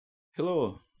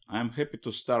Hello, I'm happy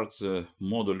to start the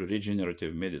module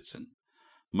Regenerative Medicine.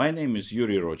 My name is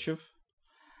Yuri Rochev,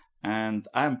 and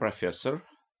I'm professor,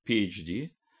 PhD,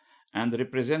 and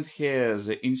represent here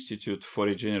the Institute for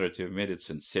Regenerative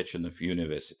Medicine, Sechenov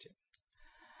University.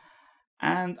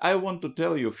 And I want to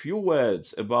tell you a few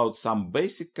words about some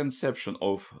basic conception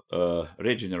of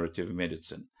regenerative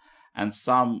medicine and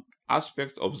some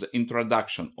aspect of the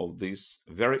introduction of this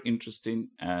very interesting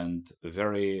and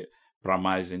very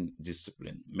promising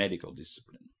discipline, medical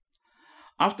discipline.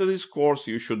 After this course,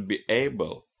 you should be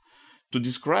able to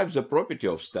describe the property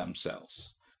of stem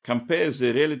cells, compare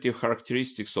the relative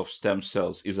characteristics of stem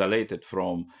cells isolated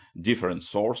from different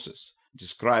sources,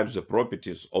 describe the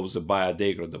properties of the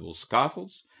biodegradable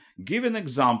scaffolds, give an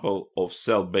example of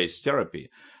cell-based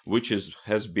therapy which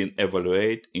has been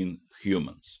evaluated in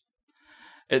humans.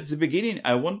 At the beginning,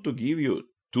 I want to give you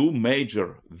two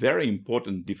major, very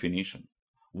important definitions.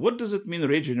 What does it mean,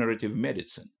 regenerative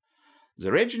medicine?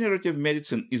 The regenerative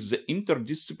medicine is the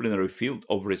interdisciplinary field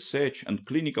of research and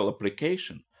clinical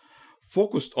application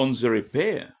focused on the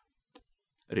repair,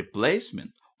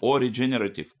 replacement, or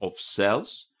regenerative of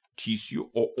cells, tissue,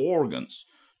 or organs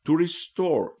to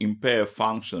restore impaired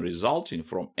function resulting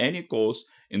from any cause,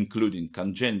 including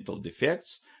congenital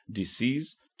defects,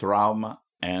 disease, trauma,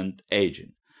 and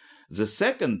aging. The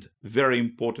second very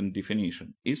important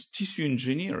definition is tissue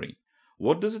engineering.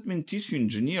 What does it mean, tissue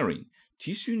engineering?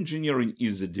 Tissue engineering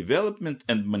is the development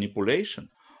and manipulation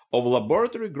of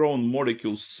laboratory-grown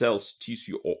molecules, cells,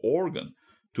 tissue, or organ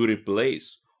to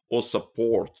replace or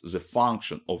support the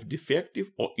function of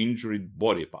defective or injured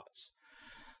body parts.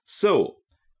 So,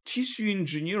 tissue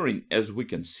engineering, as we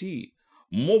can see,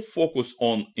 more focus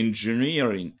on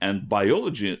engineering and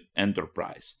biology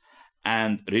enterprise,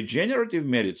 and regenerative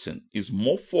medicine is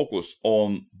more focused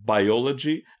on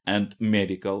biology and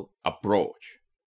medical approach.